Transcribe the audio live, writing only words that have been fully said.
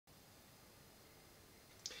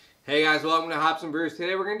Hey guys, welcome to Hops and Brews.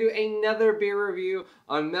 Today we're going to do another beer review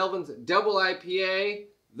on Melvin's Double IPA,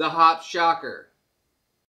 the Hop Shocker.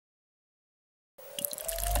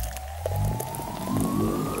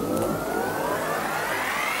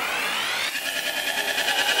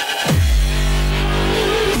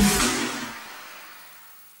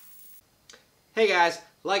 Hey guys,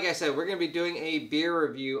 like I said, we're going to be doing a beer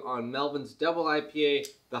review on Melvin's Double IPA,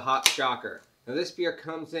 the Hop Shocker. Now this beer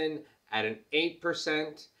comes in at an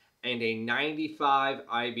 8% and a 95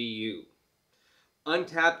 IBU.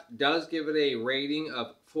 UNTAPPD does give it a rating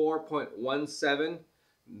of 4.17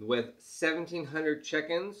 with 1,700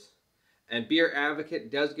 check-ins, and Beer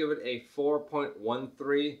Advocate does give it a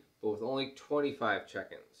 4.13 but with only 25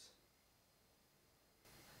 check-ins.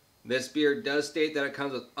 This beer does state that it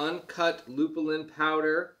comes with uncut lupulin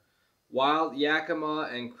powder, wild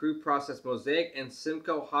Yakima and crude processed Mosaic and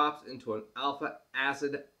Simcoe hops into an alpha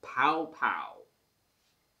acid pow pow.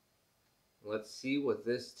 Let's see what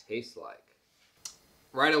this tastes like.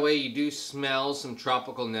 Right away you do smell some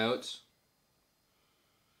tropical notes,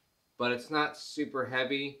 but it's not super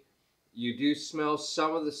heavy. You do smell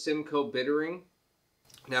some of the Simcoe bittering.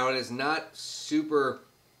 Now it is not super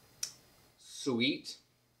sweet.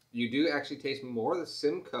 You do actually taste more of the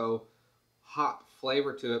Simcoe hop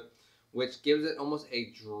flavor to it, which gives it almost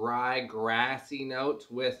a dry, grassy note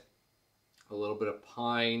with a little bit of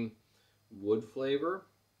pine wood flavor.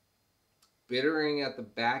 Bittering at the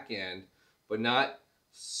back end, but not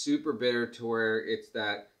super bitter to where it's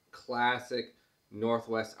that classic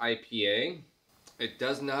Northwest IPA. It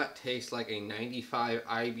does not taste like a 95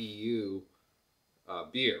 IBU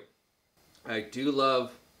beer. I do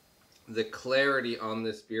love the clarity on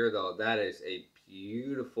this beer though. That is a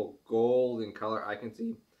beautiful golden color. I can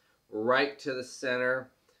see right to the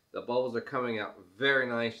center. The bubbles are coming out very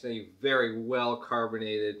nicely, very well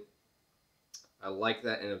carbonated. I like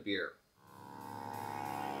that in a beer.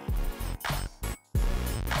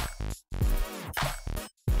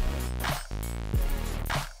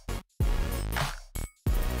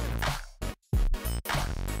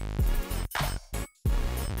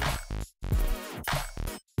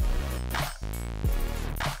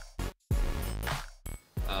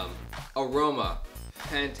 Aroma,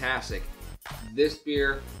 fantastic. This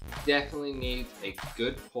beer definitely needs a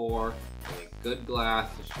good pour and a good glass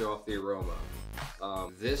to show off the aroma.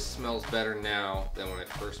 This smells better now than when I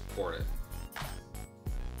first poured it.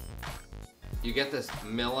 You get this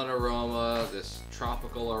melon aroma, this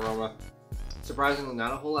tropical aroma. Surprisingly,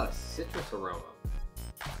 not a whole lot of citrus aroma,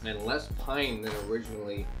 and less pine than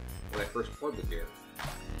originally when I first poured the beer.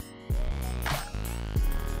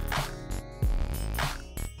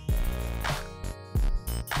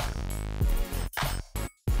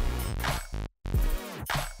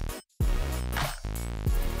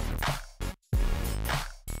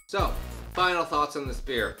 So, final thoughts on this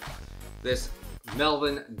beer. This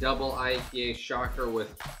Melvin Double IPA Shocker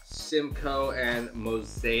with Simcoe and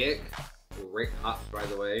Mosaic. Great hops, by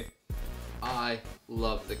the way. I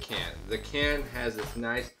love the can. The can has this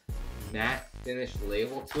nice matte finish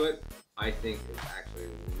label to it. I think it's actually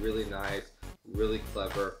really nice, really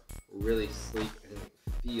clever, really sleek, and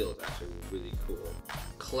it feels actually really cool.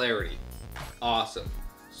 Clarity, awesome.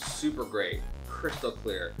 Super great, crystal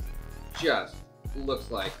clear. Just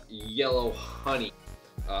looks like yellow honey.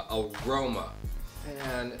 Aroma,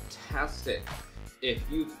 fantastic. If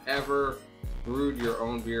you've ever brewed your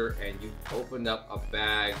own beer and you've opened up a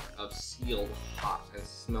bag of sealed hops and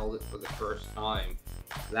smelled it for the first time,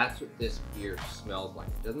 that's what this beer smells like.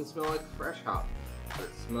 It doesn't smell like fresh hop, but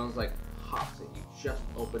it smells like hops that you just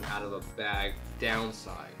opened out of a bag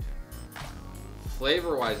downside.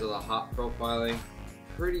 Flavor-wise of the hop profiling,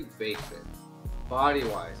 pretty basic.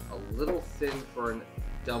 Body-wise, a little thin for a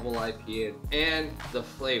double IPA, and the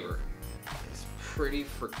flavor is pretty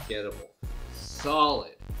forgettable.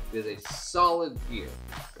 Solid. It is a solid beer.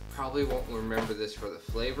 I probably won't remember this for the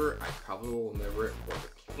flavor. I probably will remember it for the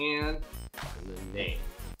can and the name.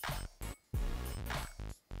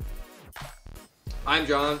 I'm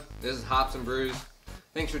John. This is Hops and Brews.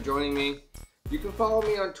 Thanks for joining me. You can follow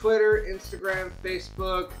me on Twitter, Instagram,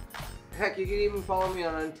 Facebook. Heck, you can even follow me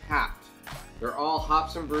on Untappd. They're all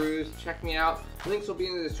Hops and Brews. Check me out. Links will be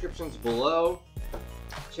in the descriptions below.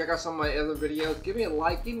 Check out some of my other videos. Give me a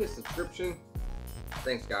like. Give me a subscription.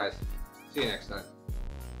 Thanks, guys. See you next time.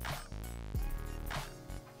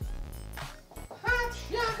 Hop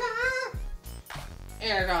Shocker!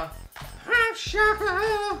 There you go. Hop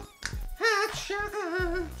Shocker! Hop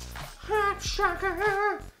Shocker! Hop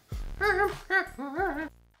Shocker! Hop Shocker!